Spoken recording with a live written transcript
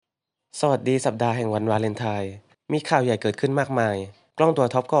สวัสดีสัปดาห์แห่งวันวาเลนไทน์มีข่าวใหญ่เกิดขึ้นมากมายกล้องตัว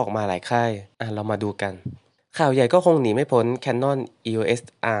ท็อปก็ออกมาหลายค่ายเรามาดูกันข่าวใหญ่ก็คงหนีไม่พ้น Canon EOS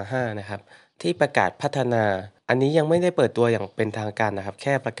R5 นะครับที่ประกาศพัฒนาอันนี้ยังไม่ได้เปิดตัวอย่างเป็นทางการนะครับแ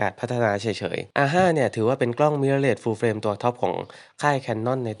ค่ประกาศพัฒนาเฉยๆ R5 เนี่ยถือว่าเป็นกล้อง mirrorless full frame ตัวท็อปของค่าย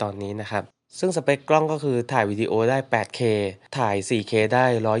Canon ในตอนนี้นะครับซึ่งสเปคกล้องก็คือถ่ายวิดีโอได้ 8K ถ่าย 4K ได้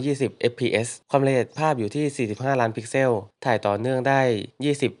 120 fps ความละเอียดภาพอยู่ที่ 45 ล้านพิกเซล ถ่ายต่อเนื่องได้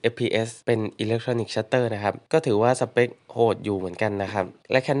 20 fps เป็น Electronic Shutter นะครับ ก็ถือว่าสเปคโหดอยู่เหมือนกันนะครับ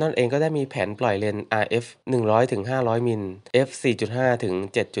และ Canon เองก็ได้มีแผนปล่อยเลนส์ RF 100 ถึง 500 มิล f 4.5 ถึง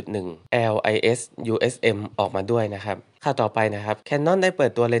 7.1 LIS USM ออกมาด้วยนะครับข่าวต่อไปนะครับ Canon ได้เปิ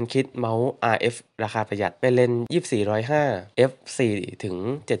ดตัวเลนส์คิดเมาส์ RF ราคาประหยัดเป็นเลนส์24-105 f 4 ถึง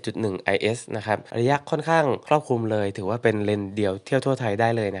 7.1 IS นะครับระยะค่อนข้างครอบคลุมเลยถือว่าเป็นเลนส์เดียวเที่ยวทั่วไทยได้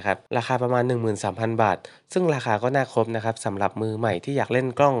เลยนะครับราคาประมาณ 13,000 บาทซึ่งราคาก็น่าครบนะครับสำหรับมือใหม่ที่อยากเล่น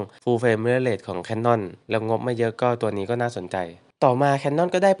กล้อง Full Frame Mirrorless ของ Canon แล้วงบไม่เยอะก็ตัวนี้ก็น่าสนใจต่อมา Canon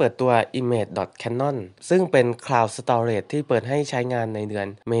ก็ได้เปิดตัว Image.Canon ซึ่งเป็น Cloud Storage ที่เปิดให้ใช้งานในเดือน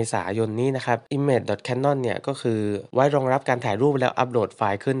เมษายนนี้นะครับ Image.Canon เนี่ยก็คือไว้รองรับการถ่ายรูปแล้วอัปโหลดไฟ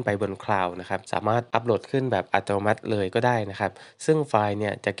ล์ขึ้นไปบน Cloud นะครับสามารถอัปโหลดขึ้นแบบอัตโนมัติเลยก็ได้นะครับซึ่งไฟล์เนี่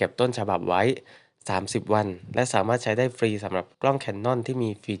ยจะเก็บต้นฉบับไว้30 วันและสามารถใช้ได้ฟรีสำหรับกล้อง Canon ที่มี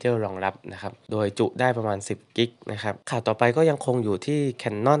ฟีเจอร์รองรับนะครับโดยจุได้ประมาณ10 กิกนะครับข่าวต่อไปก็ยังคงอยู่ที่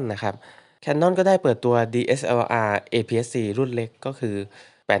Canon นะครับ Canon ก็ได้เปิดตัว DSLR APS-C รุ่นเล็กก็คือ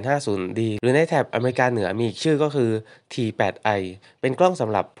 850D หรือในแถบอเมริกาเหนือมีอีกชื่อก็คือ T8i เป็นกล้องส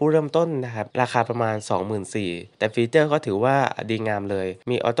ำหรับผู้เริ่มต้นนะครับราคาประมาณ 24,000แต่ฟีเจอร์ก็ถือว่าดีงามเลย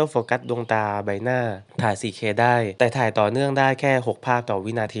มีออโต้โฟกัสดวงตาใบหน้าถ่าย 4K ได้แต่ถ่ายต่อเนื่องได้แค่6ภาพต่อ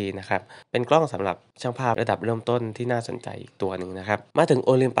วินาทีนะครับเป็นกล้องสำหรับช่างภาพระดับเริ่มต้นที่น่าสนใจอีกตัวหนึ่งนะครับมาถึง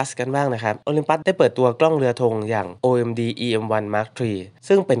Olympus กันบ้างนะครับ Olympus ได้เปิดตัวกล้องเรือธงอย่าง OMD EM1 Mark III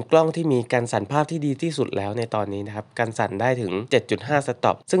ซึ่งเป็นกล้องที่มีการสั่นภาพที่ดีที่สุดแล้วในตอนนี้นะครับการสั่นได้ถึง 7.5 สต็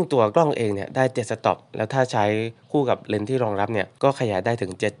อปซึ่งตัวกล้องเองเนี่ยได้7สต็อปแล้วถ้าใช้คู่กับเลนส์ที่รองรับเนี่ยก็ขยายได้ถึ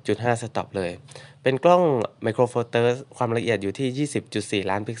ง 7.5 สต็อปเลยเป็นกล้องไมโครโฟเตอร์ความละเอียดอยู่ที่ 20.4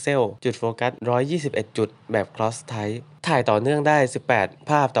 ล้านพิกเซลจุดโฟกัส 121 จุดแบบ cross type ถ่ายต่อเนื่องได้ 18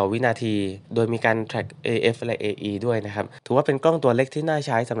 ภาพต่อวินาที โดยมีการ track AF และ AE ด้วยนะครับ ถือว่าเป็นกล้องตัวเล็กที่น่าใ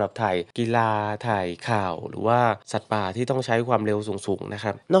ช้สำหรับถ่ายกีฬา ถ่ายข่าว หรือว่าสัตว์ป่าที่ต้องใช้ความเร็วสูงๆนะค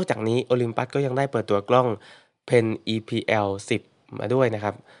รับ นอกจากนี้ Olympus ก็ยังได้เปิดตัวกล้อง Pen EPL 10 มาด้วยนะค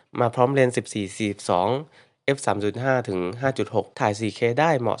รับ มาพร้อมเลนส์ 14-42 f 3.5 ถึง 5.6 ถ่าย 4K ได้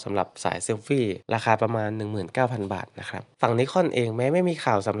เหมาะสำหรับสายเซลฟี่ราคาประมาณ 19,000 บาทนะครับฝั่งนิคอนเองแม้ไม่มี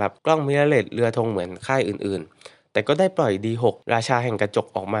ข่าวสำหรับกล้องมิเรอร์เลสเรือธงเหมือนค่ายอื่นๆแต่ก็ได้ปล่อย D6 ราชาแห่งกระจก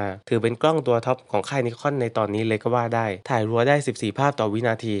ออกมาถือเป็นกล้องตัวท็อปของค่ายนิคอนในตอนนี้เลยก็ว่าได้ถ่ายรัวได้ 14 ภาพต่อวิน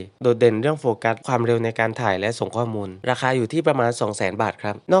าทีโดดเด่นเรื่องโฟกัสความเร็วในการถ่ายและส่งข้อมูลราคาอยู่ที่ประมาณ 200,000 บาทค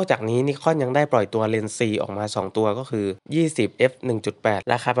รับนอกจากนี้นิคอนยังได้ปล่อยตัวเลนส์ C ออกมา2ตัวก็คือ 20 f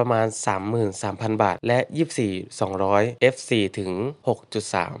 1.8 ราคาประมาณ 33,000 บาทและ 24 200 f 4 ถึง 6.3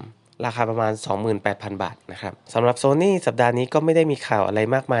ราคาประมาณ 28,000 บาทนะครับสำหรับ Sony สัปดาห์นี้ก็ไม่ได้มีข่าวอะไร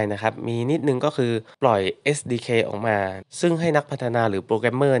มากมายนะครับมีนิดนึงก็คือปล่อย SDK ออกมาซึ่งให้นักพัฒนาหรือโปรแกร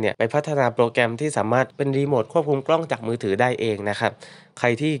มเมอร์เนี่ยไปพัฒนาโปรแกรมที่สามารถเป็นรีโมทควบคุมกล้องจากมือถือได้เองนะครับใคร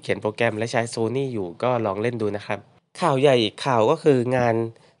ที่เขียนโปรแกรมและใช้ Sony อยู่ก็ลองเล่นดูนะครับข่าวใหญ่อีกข่าวก็คืองาน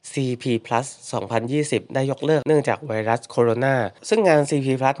CP Plus 2020 ได้ยกเลิกเนื่องจากไวรัสโคโรนาซึ่งงาน CP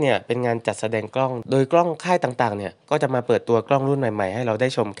Plus เนี่ยเป็นงานจัดแสดงกล้องโดยกล้องค่ายต่างๆเนี่ยก็จะมาเปิดตัวกล้องรุ่นใหม่ๆให้เราได้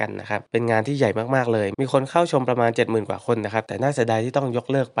ชมกันนะครับเป็นงานที่ใหญ่มากๆเลยมีคนเข้าชมประมาณ 70,000 กว่าคนนะครับแต่น่าเสียดายที่ต้องยก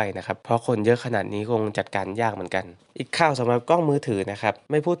เลิกไปนะครับเพราะคนเยอะขนาดนี้คงจัดการยากเหมือนกันอีกข่าวสำหรับกล้องมือถือนะครับ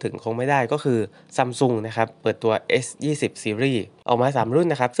ไม่พูดถึงคงไม่ได้ก็คือ Samsung นะครับเปิดตัว S20 Series ออกมา3รุ่น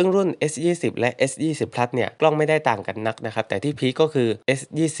นะครับซึ่งรุ่น S20 และ S20 Plus เนี่ยกล้องไม่ได้ต่างกันนักนะครับแต่ที่พีคก็คือ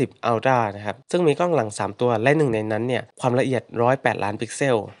S20 Ultra นะครับซึ่งมีกล้องหลัง3ตัวและหนึ่งในนั้นเนี่ยความละเอียด108ล้านพิกเซ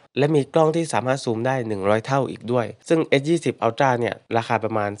ลและมีกล้องที่สามารถซูมได้100เท่าอีกด้วยซึ่ง S20 Ultra เนี่ยราคาป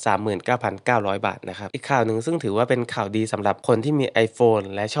ระมาณ 39,900 บาทนะครับอีกข่าวหนึ่งซึ่งถือว่าเป็นข่าวดีสำหรับคนที่มี iPhone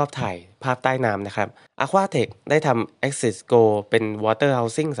และชอบถ่ายภาพใต้น้ำนะครับ Aquatech ได้ทำ Axis Go เป็น Water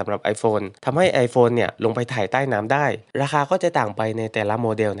Housing สำหรับ iPhone ทำให้ iPhone เนี่ยลงไปถ่ายใต้น้ำได้ราคาก็จะต่างไปในแต่ละโม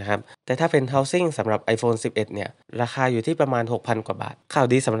เดลนะครับแต่ถ้าเป็น Housing สำหรับ iPhone 11 เนี่ยราคาอยู่ที่ประมาณ 6,000 กว่าบาทข่าว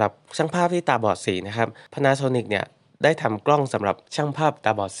ดีสำหรับช่างภาพที่ตาบอดสีนะครับ Panasonic เนี่ยได้ทำกล้องสำหรับช่างภาพต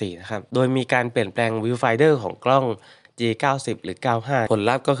าบอดสีนะครับโดยมีการเปลี่ยนแปลง Viewfinder ของกล้อง G90 หรือ 95 ผล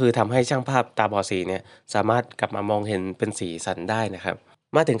ลัพธ์ก็คือทำให้ช่างภาพตาบอดสีเนี่ยสามารถกลับมามองเห็นเป็นสีสันได้นะครับ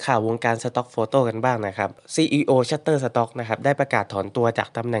มาถึงข่าววงการสต็อกโฟโต้กันบ้างนะครับ CEO Shutterstock นะครับได้ประกาศถอนตัวจาก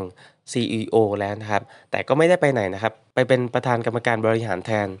ตำแหน่ง CEO แล้วนะครับแต่ก็ไม่ได้ไปไหนนะครับไปเป็นประธานกรรมการบริหารแ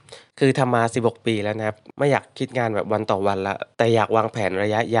ทนคือทำมา16ปีแล้วนะครับไม่อยากคิดงานแบบวันต่อวันละแต่อยากวางแผนระ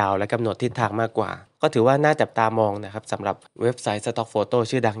ยะยาวและกำหนดทิศทางมากกว่าก็ถือว่าน่าจับตามองนะครับสำหรับเว็บไซต์ Stock Photo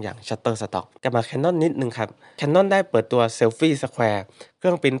ชื่อดังอย่าง Shutterstock กลับมา Canon นิดนึงครับ Canon ได้เปิดตัว Selfie Square เค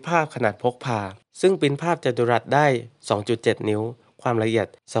รื่องปริ้นภาพขนาดพกพาซึ่งปริ้นภาพจัตุรัสได้ 2.7 นิ้วความละเอียด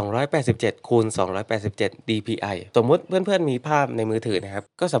287คูณ287 dpi สมมุติเพื่อนๆมีภาพในมือถือนะครับ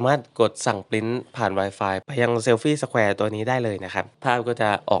ก็สามารถกดสั่งปริ้นผ่าน Wi-Fi ไปยัง Selfie Square ตัวนี้ได้เลยนะครับภาพก็จะ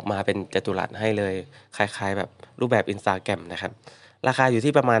ออกมาเป็นจัตุรัสให้เลยคล้ายๆแบบรูปแบบ Instagram นะครับราคาอยู่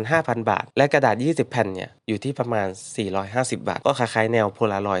ที่ประมาณ 5,000 บาทและกระดาษ20แผ่นเนี่ยอยู่ที่ประมาณ450 บาทก็คล้ายๆแนวโพ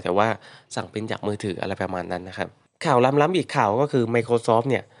ลารอยด์แต่ว่าสั่งปริ้นจากมือถืออะไรประมาณนั้นนะครับข่าวล้ำๆอีกข่าวก็คือ Microsoft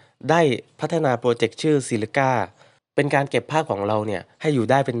เนี่ยได้พัฒนาโปรเจกต์ชื่อ Silica เป็นการเก็บภาพของเราเนี่ยให้อยู่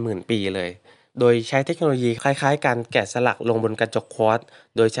ได้เป็นหมื่นปีเลยโดยใช้เทคโนโลยีคล้ายๆการแกะสลักลงบนกระจกควอตซ์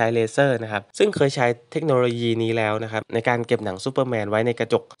โดยใช้เลเซอร์นะครับซึ่งเคยใช้เทคโนโลยีนี้แล้วนะครับในการเก็บหนังซูเปอร์แมนไว้ในกระ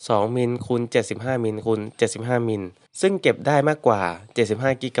จก2มิลคูณ75มิลคูณ75มิลซึ่งเก็บได้มากกว่า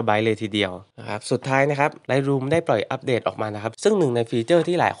75กิกะไบต์เลยทีเดียวนะครับสุดท้ายนะครับ Lightroom ได้ปล่อยอัปเดตออกมานะครับซึ่งหนึ่งในฟีเจอร์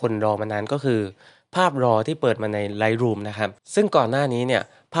ที่หลายคนรอมานานก็คือภาพรอที่เปิดมาใน Lightroom นะครับซึ่งก่อนหน้านี้เนี่ย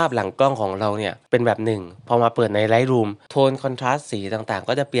ภาพหลังกล้องของเราเนี่ยเป็นแบบหนึ่งพอมาเปิดใน Lightroom โทนคอนทราสต์สีต่างๆ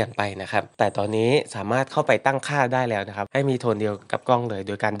ก็จะเปลี่ยนไปนะครับแต่ตอนนี้สามารถเข้าไปตั้งค่าได้แล้วนะครับให้มีโทนเดียวกับกล้องเลยโ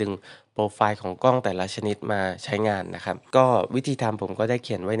ดยการดึงโปรไฟล์ของกล้องแต่ละชนิดมาใช้งานนะครับก็วิธีทำผมก็ได้เ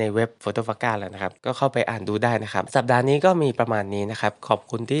ขียนไว้ในเว็บ Photofocus แล้วนะครับก็เข้าไปอ่านดูได้นะครับสัปดาห์นี้ก็มีประมาณนี้นะครับขอบ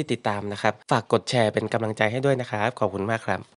คุณที่ติดตามนะครับฝากกดแชร์เป็นกำลังใจให้ด้วยนะครับขอบคุณมากครับ